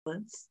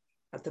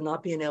at the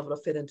not being able to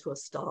fit into a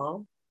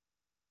stall,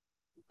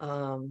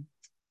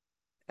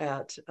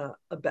 at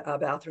a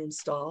bathroom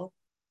stall,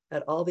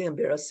 at all the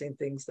embarrassing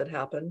things that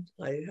happened.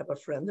 I have a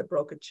friend that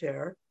broke a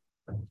chair.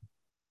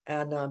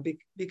 And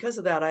because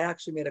of that, I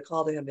actually made a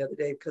call to him the other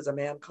day because a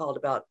man called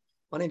about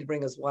wanting to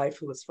bring his wife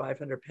who was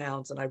 500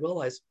 pounds. And I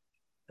realized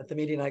at the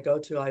meeting I go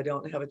to, I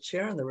don't have a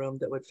chair in the room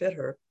that would fit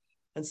her.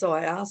 And so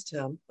I asked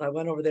him, I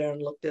went over there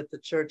and looked at the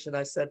church and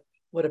I said,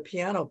 would a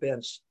piano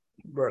bench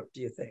work,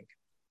 do you think?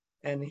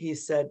 And he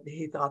said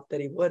he thought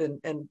that he would.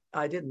 And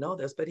I didn't know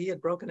this, but he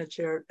had broken a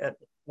chair at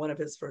one of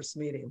his first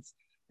meetings.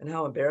 And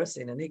how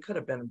embarrassing. And he could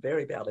have been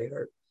very badly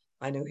hurt.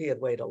 I knew he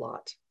had weighed a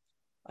lot.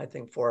 I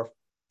think for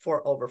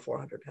over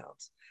 400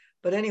 pounds.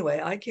 But anyway,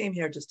 I came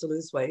here just to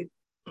lose weight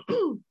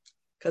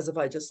because if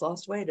I just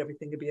lost weight,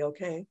 everything could be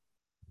okay.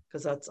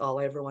 Because that's all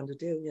I ever wanted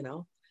to do, you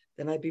know.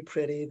 Then I'd be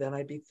pretty, then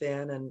I'd be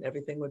thin, and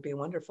everything would be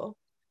wonderful.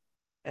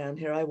 And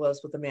here I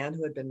was with a man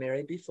who had been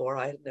married before.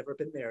 I had never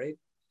been married.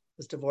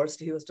 Was divorced.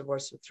 He was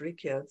divorced with 3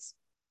 kids,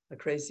 a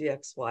crazy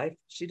ex-wife.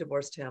 She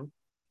divorced him.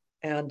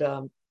 And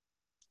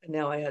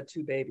now I had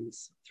 2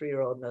 babies,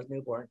 3-year-old and a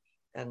newborn,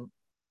 and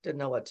didn't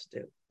know what to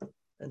do.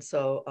 And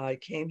so I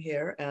came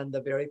here, and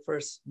the very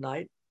first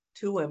night,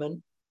 2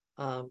 women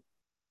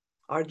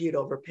argued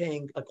over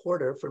paying a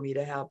quarter for me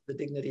to have the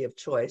dignity of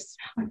choice.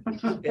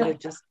 It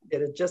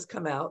had just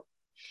come out.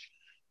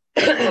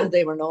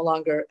 They were no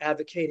longer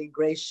advocating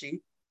gray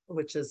sheep,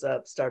 which is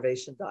a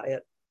starvation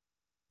diet.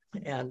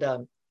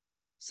 And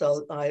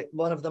so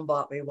one of them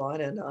bought me one,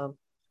 and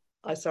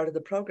I started the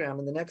program.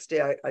 And the next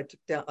day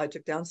I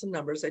took down some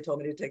numbers. They told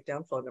me to take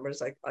down phone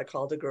numbers. I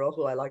called a girl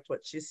who I liked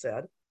what she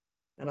said.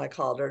 And I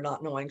called her,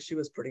 not knowing she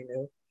was pretty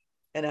new,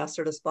 and asked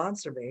her to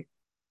sponsor me.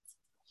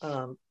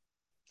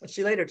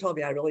 She later told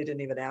me I really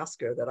didn't even ask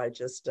her, that I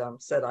just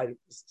said I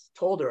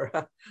told her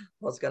I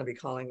was going to be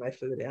calling my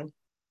food in.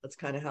 That's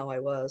kind of how I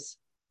was.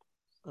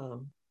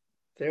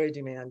 Very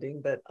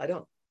demanding, but I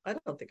don't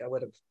think I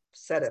would have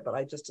said it, but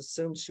I just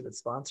assumed she would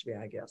sponsor me,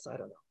 I guess. I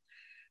don't know.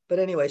 But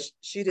anyway,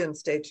 she didn't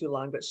stay too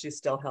long, but she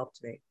still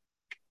helped me.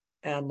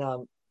 And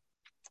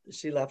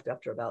she left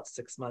after about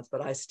 6 months,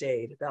 but I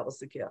stayed. That was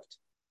the gift.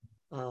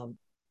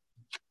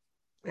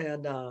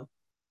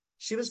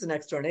 She was the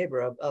next door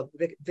neighbor of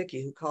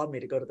Vicky, who called me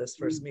to go to this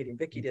first meeting.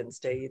 Vicky didn't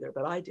stay either,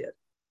 but I did.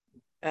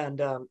 And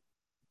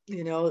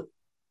you know,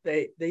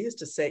 they used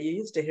to say, you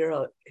used to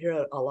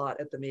hear a lot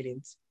at the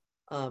meetings,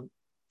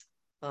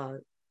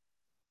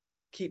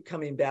 keep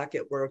coming back,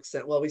 it works.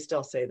 And well, we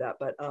still say that,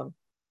 but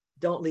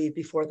don't leave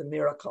before the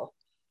miracle.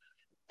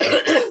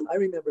 I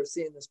remember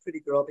seeing this pretty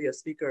girl be a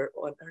speaker.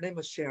 Her name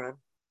was Sharon,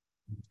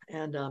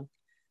 and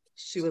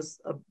she was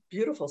a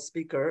beautiful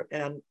speaker,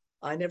 and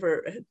I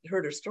never had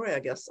heard her story, I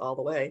guess, all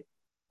the way.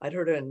 I'd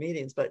heard her in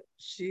meetings, but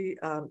she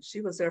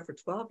was there for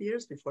 12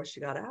 years before she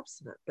got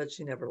abstinent, but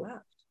she never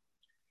left.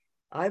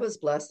 I was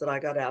blessed that I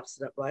got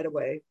abstinent right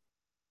away.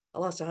 I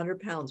lost 100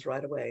 pounds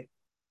right away.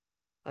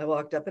 I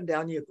walked up and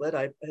down Euclid.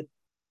 I had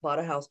bought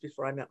a house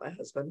before I met my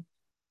husband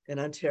in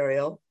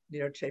Ontario,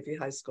 near Chaffey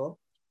High School,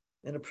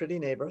 in a pretty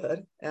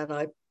neighborhood. And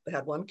I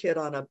had one kid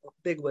on a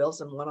big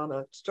wheels and one on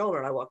a stroller.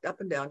 And I walked up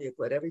and down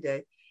Euclid every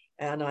day.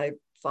 And I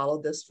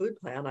followed this food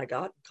plan I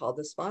got, called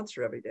the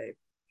sponsor every day.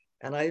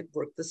 And I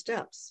worked the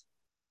steps.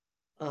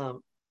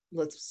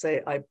 Let's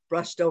say I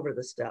brushed over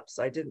the steps.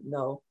 I didn't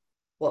know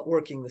what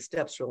working the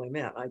steps really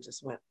meant. I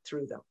just went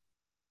through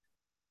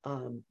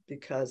them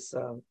because,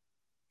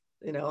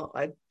 you know,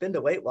 I'd been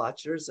to Weight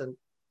Watchers, and,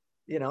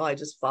 you know, I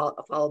just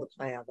follow the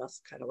plan.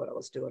 That's kind of what I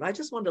was doing. I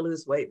just wanted to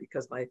lose weight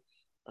because my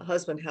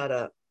husband had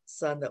a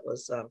son that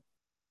was,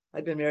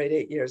 I'd been married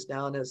 8 years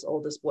now, and his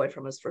oldest boy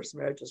from his first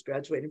marriage was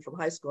graduating from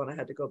high school, and I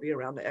had to go be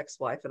around the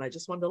ex-wife, and I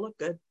just wanted to look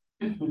good.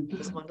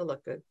 Just wanted to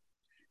look good.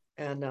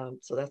 And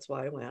so that's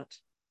why I went.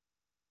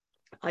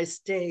 I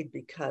stayed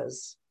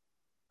because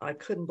I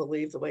couldn't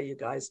believe the way you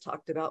guys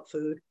talked about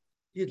food.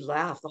 You'd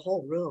laugh, the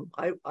whole room.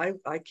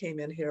 I came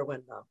in here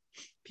when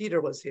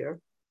Peter was here,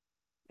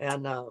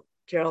 and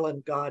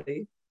Carolyn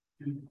Gotti,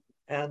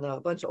 and a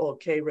bunch of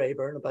old Kay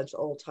Rayburn, a bunch of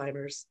old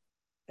timers,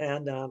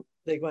 and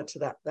they went to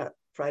that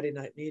Friday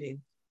night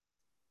meeting.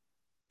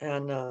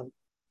 And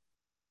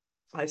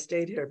I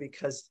stayed here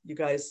because you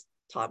guys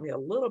taught me a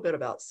little bit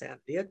about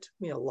sanity. It took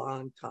me a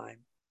long time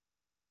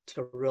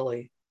to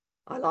really,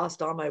 I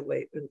lost all my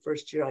weight in the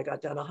first year. I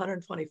got down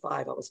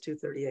 125. I was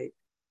 238,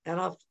 and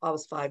I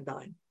was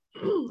 5'9".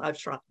 I've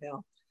shrunk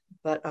now,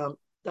 but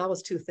that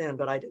was too thin,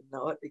 but I didn't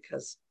know it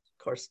because,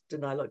 of course,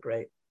 didn't I look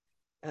great?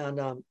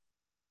 And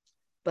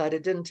but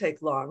it didn't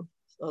take long.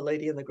 A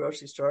lady in the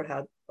grocery store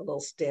had a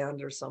little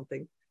stand or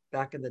something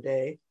back in the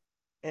day,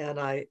 and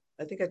I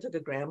think I took a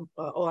gram.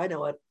 Oh, I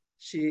know it.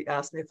 She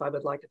asked me if I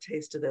would like a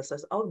taste of this. I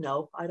said, "Oh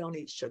no, I don't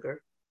eat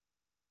sugar."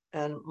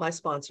 And my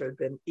sponsor had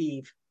been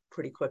Eve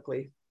pretty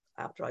quickly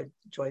after I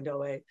joined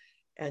OA,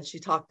 and she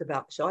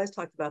always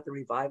talked about the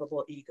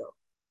revivable ego.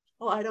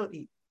 Oh, I don't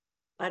eat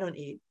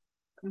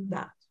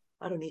that.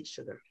 I don't eat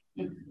sugar.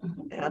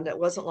 And it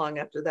wasn't long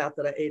after that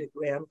I ate a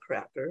graham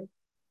cracker,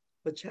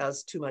 which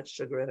has too much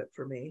sugar in it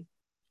for me.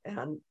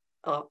 And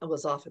I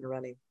was off and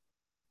running.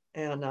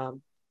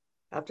 And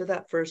after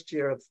that first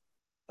year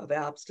of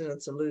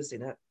abstinence and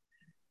losing it,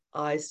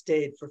 I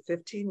stayed for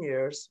 15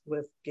 years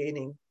with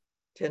gaining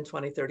 10,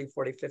 20, 30,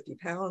 40, 50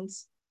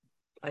 pounds.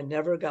 I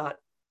never got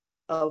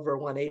over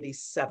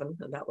 187,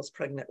 and that was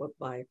pregnant with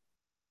my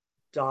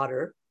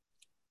daughter.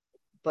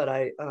 But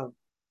I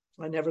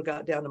never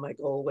got down to my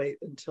goal weight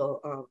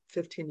until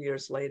 15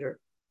 years later.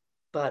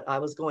 But I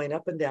was going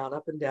up and down,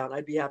 up and down.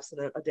 I'd be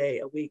abstinent a day,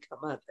 a week,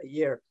 a month, a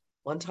year,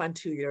 one time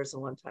 2 years,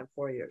 and one time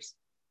 4 years.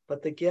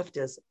 But the gift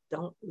is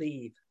don't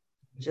leave,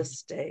 just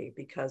stay,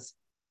 because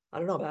I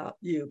don't know about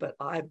you, but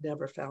I've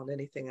never found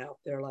anything out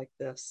there like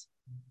this.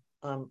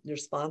 Your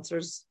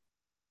sponsors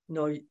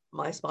know,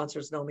 my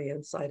sponsors know me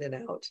inside and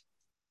out,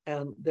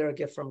 and they're a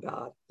gift from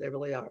God. They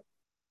really are.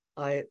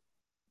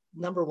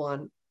 Number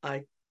one,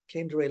 I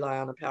came to rely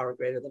on a power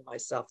greater than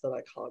myself that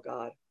I call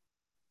God.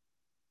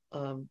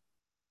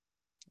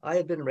 I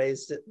had been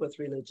raised with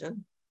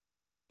religion,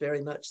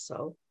 very much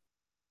so,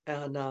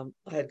 and I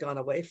had gone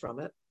away from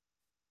it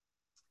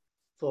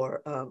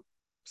for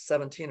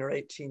 17 or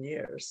 18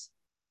 years.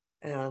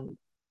 And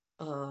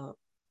the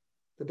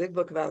Big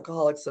Book of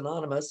Alcoholics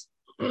Anonymous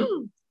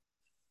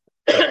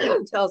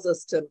tells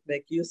us to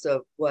make use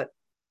of what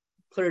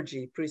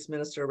clergy, priest,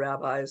 minister,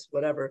 rabbis,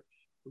 whatever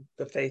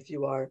the faith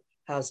you are,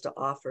 has to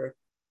offer.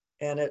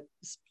 And it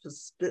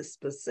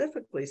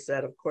specifically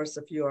said, of course,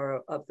 if you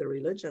are of the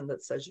religion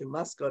that says you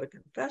must go to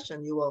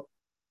confession, you will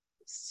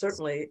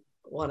certainly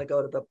want to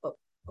go to the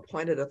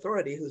appointed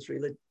authority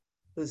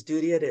whose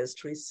duty it is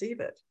to receive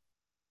it.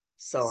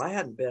 So I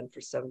hadn't been for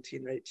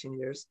 17 or 18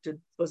 years.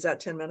 Was that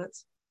 10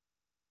 minutes?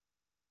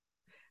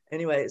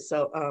 Anyway,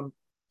 so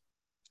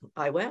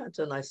I went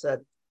and I said,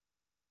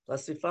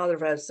 Blessed Father,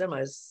 if I have sinned,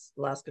 my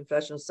last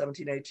confession was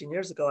 17, 18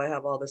 years ago. I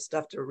have all this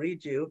stuff to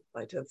read you,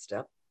 my 10th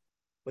step,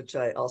 which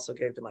I also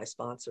gave to my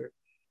sponsor.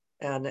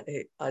 And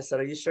I said,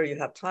 are you sure you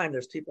have time?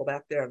 There's people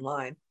back there in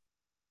line.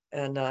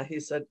 And he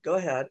said, go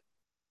ahead.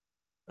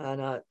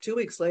 And 2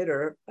 weeks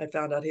later, I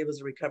found out he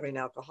was a recovering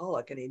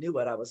alcoholic and he knew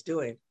what I was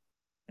doing.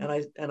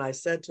 And I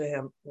said to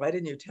him, why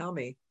didn't you tell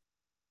me?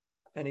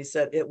 And he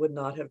said, it would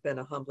not have been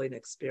a humbling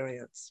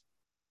experience.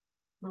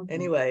 Mm-hmm.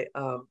 Anyway,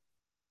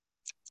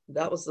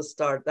 that was the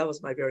start. That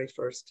was my very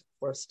first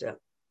step.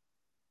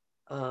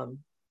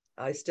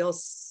 I still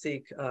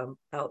seek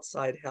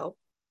outside help.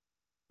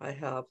 I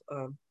have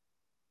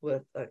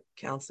with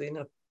counseling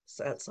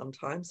at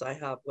sometimes. I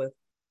have with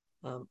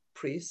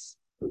priests.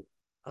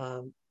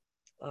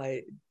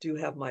 I do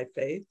have my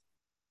faith.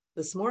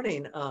 This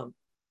morning,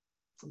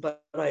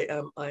 but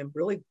I'm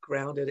really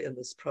grounded in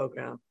this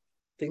program.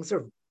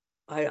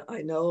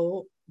 I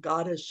know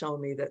God has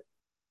shown me that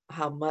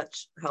how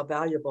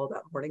valuable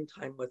that morning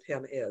time with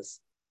him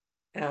is.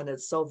 And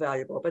it's so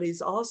valuable, but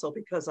he's also,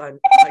 because thank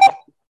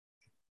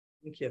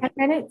you. 10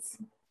 minutes.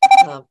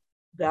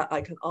 That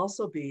I can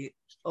also be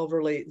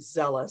overly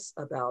zealous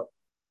about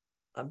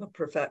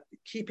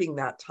keeping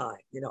that time.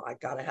 I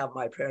got to have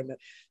my prayer.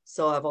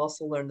 So I've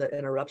also learned that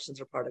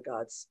interruptions are part of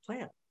God's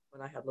plan.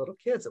 When I had little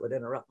kids, it would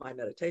interrupt my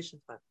meditation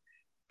time,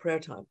 prayer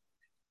time.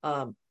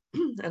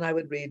 And I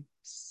would read,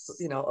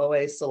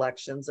 OA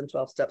selections and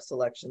 12-step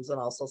selections and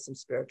also some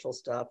spiritual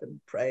stuff and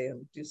pray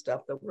and do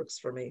stuff that works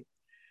for me.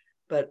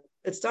 But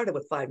it started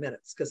with 5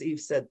 minutes because Eve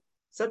said,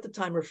 set the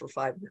timer for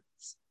 5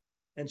 minutes.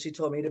 And she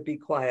told me to be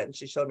quiet and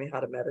she showed me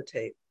how to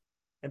meditate.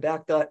 And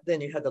back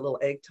then you had the little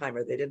egg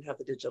timer. They didn't have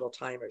the digital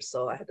timer.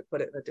 So I had to put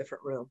it in a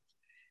different room.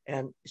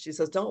 And she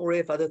says, don't worry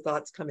if other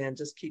thoughts come in,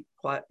 just keep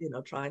quiet,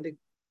 trying to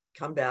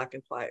come back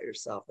and quiet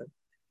yourself. And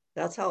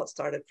that's how it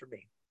started for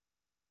me.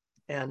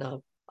 And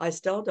I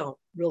still don't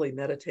really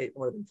meditate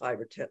more than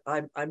 5 or 10.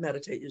 I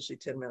meditate usually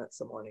 10 minutes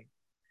a morning.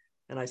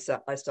 And I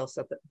still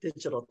set the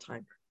digital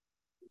timer,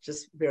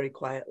 just very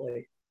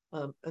quietly.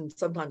 And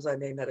sometimes I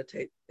may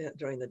meditate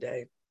during the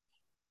day.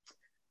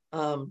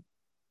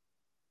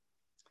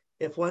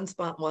 If one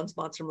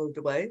sponsor moved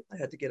away, I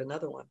had to get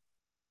another one.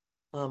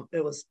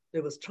 It was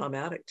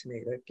traumatic to me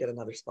to get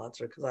another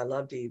sponsor because I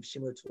loved Eve. She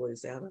moved to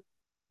Louisiana.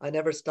 I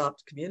never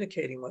stopped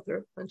communicating with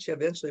her, and she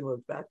eventually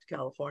moved back to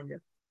California.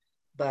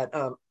 But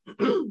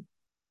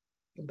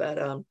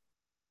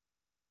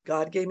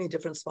God gave me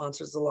different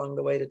sponsors along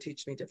the way to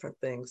teach me different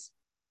things.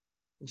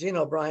 Jean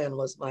O'Brien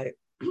was my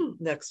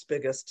next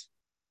biggest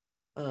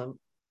and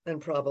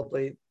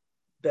probably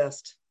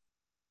best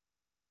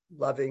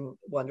loving,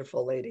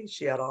 wonderful lady.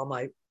 She had all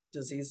my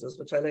diseases,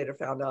 which I later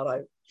found out I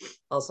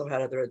also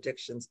had other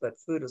addictions, but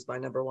food was my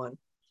number one.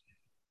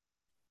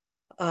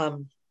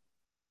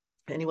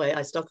 Anyway,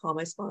 I still call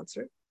my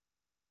sponsor.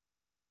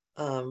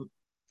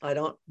 I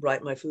don't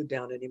write my food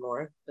down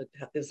anymore. It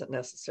isn't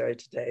necessary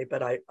today,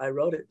 but I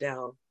wrote it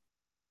down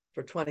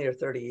for 20 or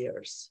 30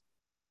 years.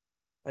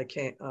 I've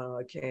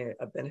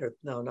been here,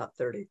 no, not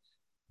 30,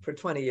 for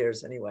 20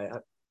 years anyway.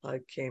 I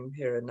came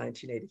here in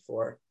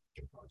 1984.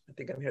 I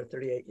think I'm here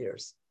 38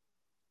 years.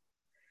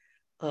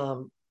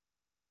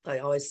 I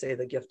always say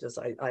the gift is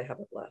I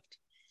haven't left.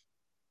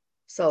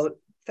 So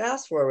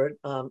fast forward,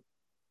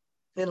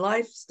 in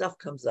life, stuff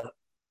comes up.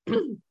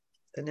 And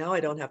now I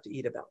don't have to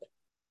eat about it.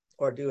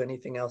 or do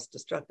anything else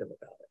destructive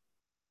about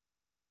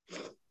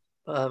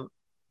it.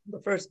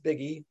 The first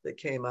biggie that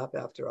came up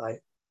after I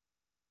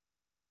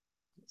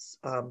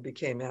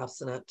became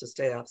abstinent, to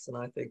stay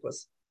abstinent, I think,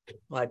 was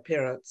my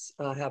parents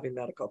having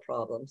medical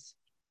problems.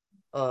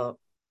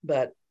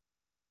 But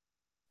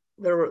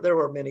there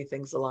were many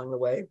things along the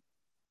way.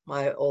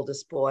 My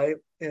oldest boy,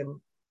 and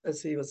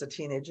as he was a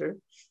teenager,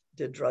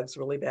 did drugs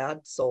really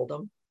bad, sold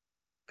them,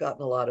 got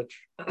in a lot of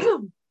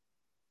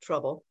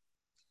trouble.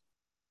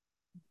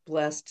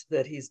 Blessed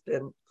that he's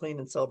been clean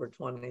and sober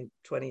 20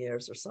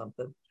 years or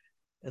something,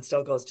 and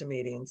still goes to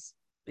meetings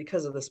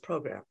because of this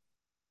program.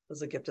 It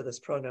was a gift of this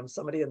program.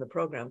 Somebody in the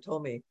program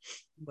told me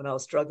when I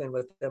was struggling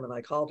with him, and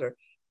I called her,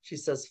 she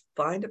says,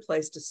 find a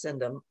place to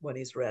send him when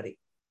he's ready.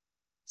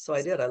 So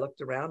I did. I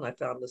looked around, I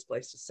found this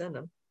place to send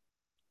him.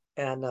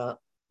 And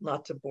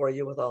not to bore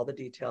you with all the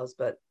details,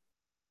 but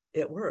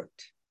it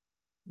worked.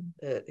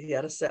 He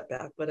had a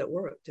setback, but it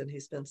worked. And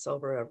he's been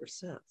sober ever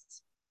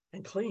since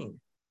and clean.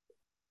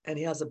 And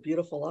he has a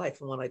beautiful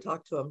life. And when I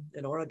talk to him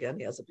in Oregon,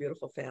 he has a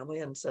beautiful family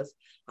and says,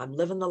 I'm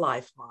living the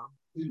life, Mom.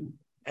 Mm-hmm.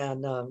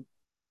 And,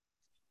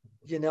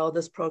 you know,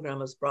 this program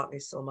has brought me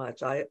so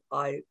much. When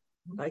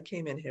I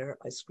came in here,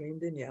 I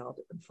screamed and yelled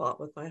and fought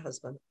with my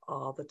husband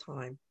all the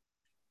time.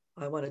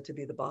 I wanted to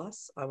be the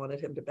boss. I wanted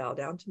him to bow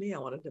down to me. I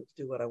wanted him to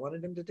do what I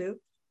wanted him to do,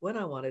 when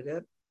I wanted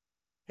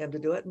him to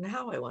do it, and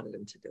how I wanted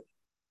him to do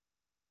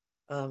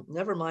it.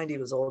 Never mind, he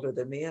was older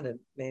than me and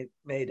had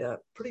made a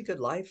pretty good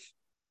life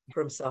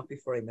for himself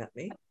before he met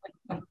me,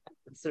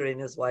 considering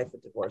his wife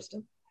had divorced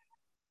him.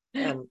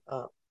 And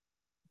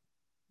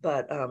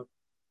but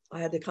I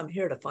had to come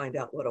here to find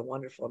out what a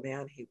wonderful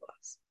man he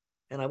was.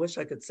 And I wish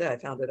I could say I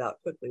found it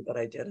out quickly, but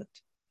I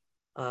didn't.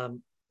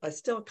 I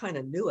still kind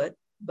of knew it,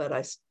 but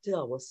I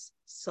still was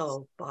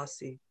so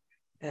bossy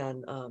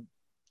and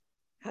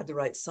had to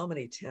write so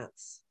many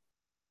tense.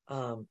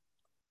 And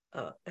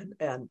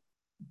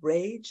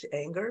rage,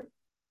 anger,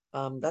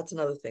 that's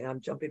another thing.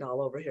 I'm jumping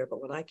all over here,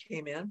 but when I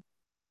came in,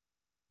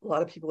 a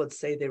lot of people would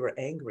say they were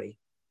angry.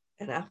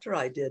 And after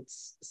I did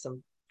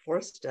some 4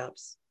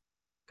 steps,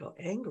 go,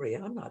 angry?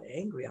 I'm not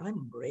angry,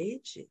 I'm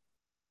raging.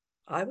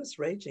 I was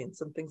raging,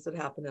 some things that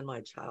happened in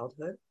my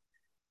childhood.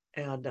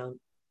 And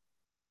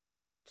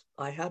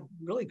I had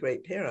really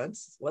great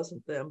parents. It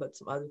wasn't them, but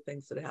some other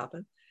things that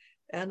happened.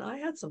 And I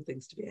had some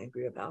things to be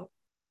angry about.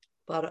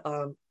 But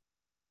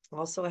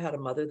also I had a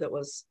mother that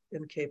was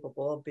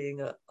incapable of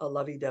being a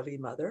lovey-dovey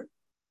mother.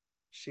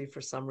 She,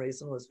 for some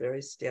reason, was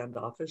very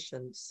standoffish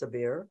and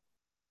severe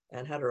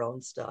and had her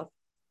own stuff.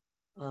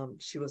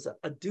 She was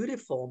a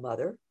dutiful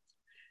mother.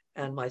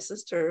 And my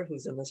sister,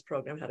 who's in this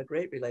program, had a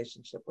great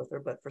relationship with her,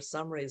 but for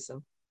some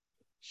reason,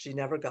 she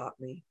never got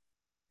me.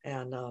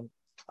 And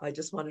I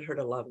just wanted her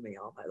to love me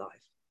all my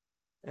life.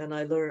 And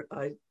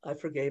I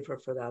forgave her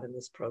for that in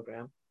this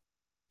program.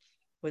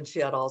 When she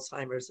had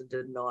Alzheimer's and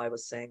didn't know I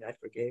was saying I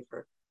forgave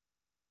her.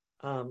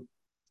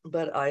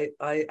 But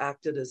I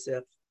acted as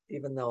if,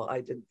 even though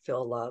I didn't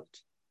feel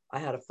loved, I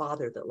had a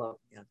father that loved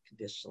me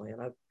unconditionally.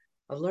 And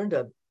I've learned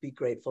to be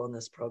grateful in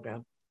this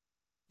program.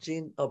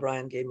 Jean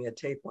O'Brien gave me a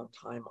tape one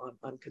time on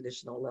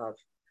unconditional love.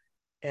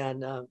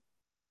 And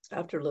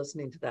after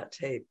listening to that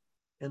tape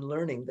and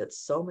learning that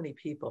so many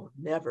people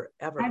never,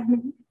 ever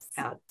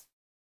had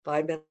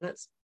 5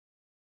 minutes,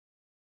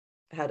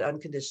 had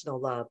unconditional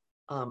love,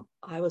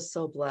 I was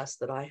so blessed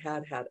that I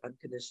had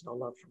unconditional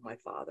love from my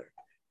father,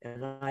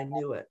 and I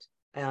knew it.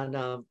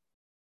 And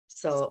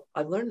so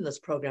I've learned in this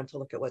program to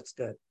look at what's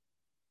good.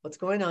 What's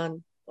going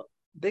on,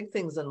 big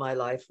things in my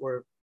life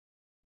were,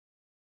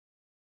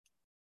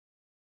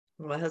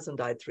 my husband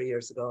died 3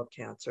 years ago of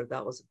cancer.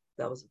 That was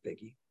a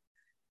biggie.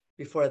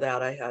 Before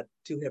that, I had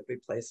 2 hip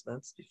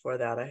replacements. Before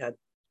that, I had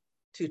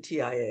 2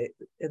 TIA.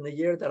 In the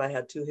year that I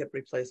had 2 hip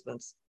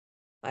replacements,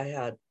 I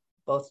had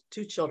both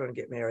 2 children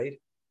get married.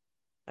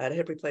 I had a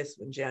hip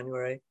replacement in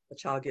January, a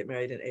child get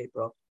married in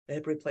April, a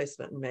hip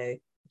replacement in May,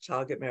 a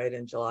child get married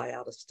in July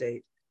out of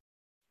state.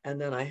 And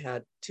then I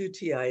had 2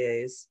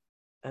 TIAs,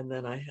 and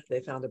then they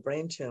found a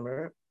brain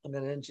tumor, a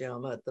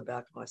meningioma at the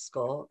back of my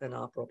skull,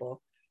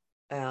 inoperable,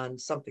 and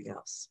something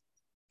else.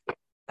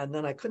 And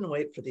then I couldn't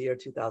wait for the year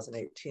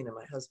 2018, and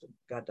my husband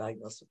got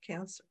diagnosed with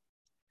cancer.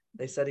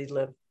 They said he'd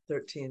live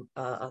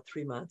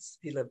 3 months.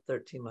 He lived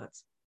 13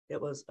 months.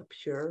 It was a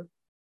pure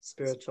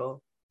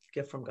spiritual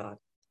gift from God,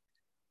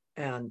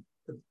 and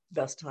the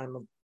best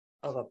time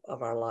of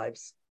our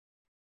lives,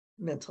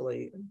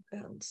 mentally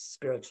and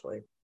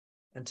spiritually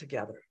and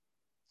together.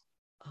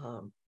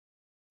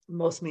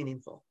 Most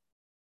meaningful.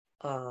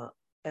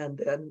 And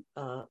then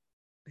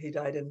he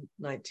died in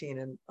 19,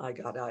 and I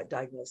got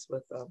diagnosed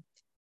with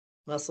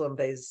muscle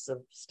invasive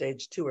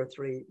stage 2 or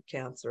 3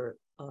 cancer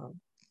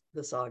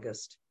this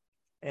August.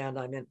 And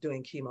I'm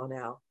doing chemo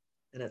now,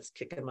 and it's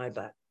kicking my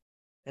butt.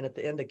 And at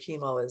the end of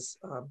chemo is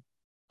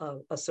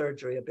a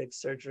surgery, a big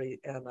surgery,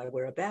 and I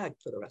wear a bag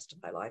for the rest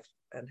of my life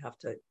and have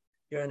to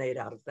urinate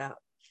out of that.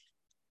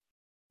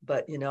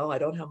 But, you know, I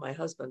don't have my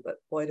husband, but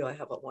boy, do I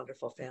have a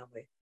wonderful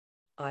family.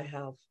 I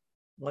have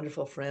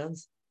wonderful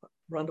friends,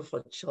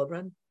 wonderful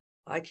children.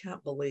 I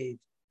can't believe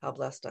how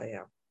blessed I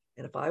am.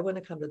 And if I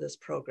wouldn't have come to this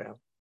program,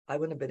 I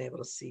wouldn't have been able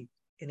to see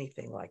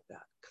anything like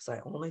that because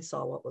I only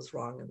saw what was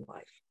wrong in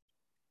life.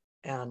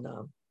 And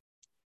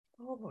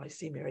oh, I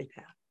see Mary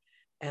Pat.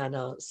 And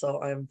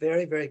so I'm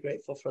very, very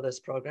grateful for this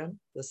program.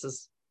 This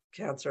is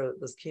cancer.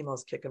 This chemo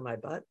is kicking my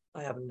butt.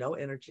 I have no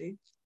energy,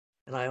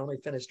 and I only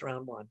finished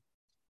round 1.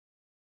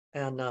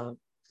 And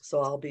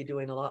so I'll be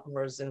doing a lot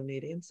more Zoom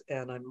meetings,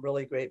 and I'm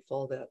really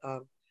grateful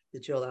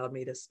that you allowed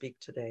me to speak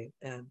today.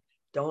 And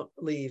don't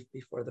leave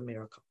before the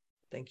miracle.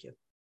 Thank you.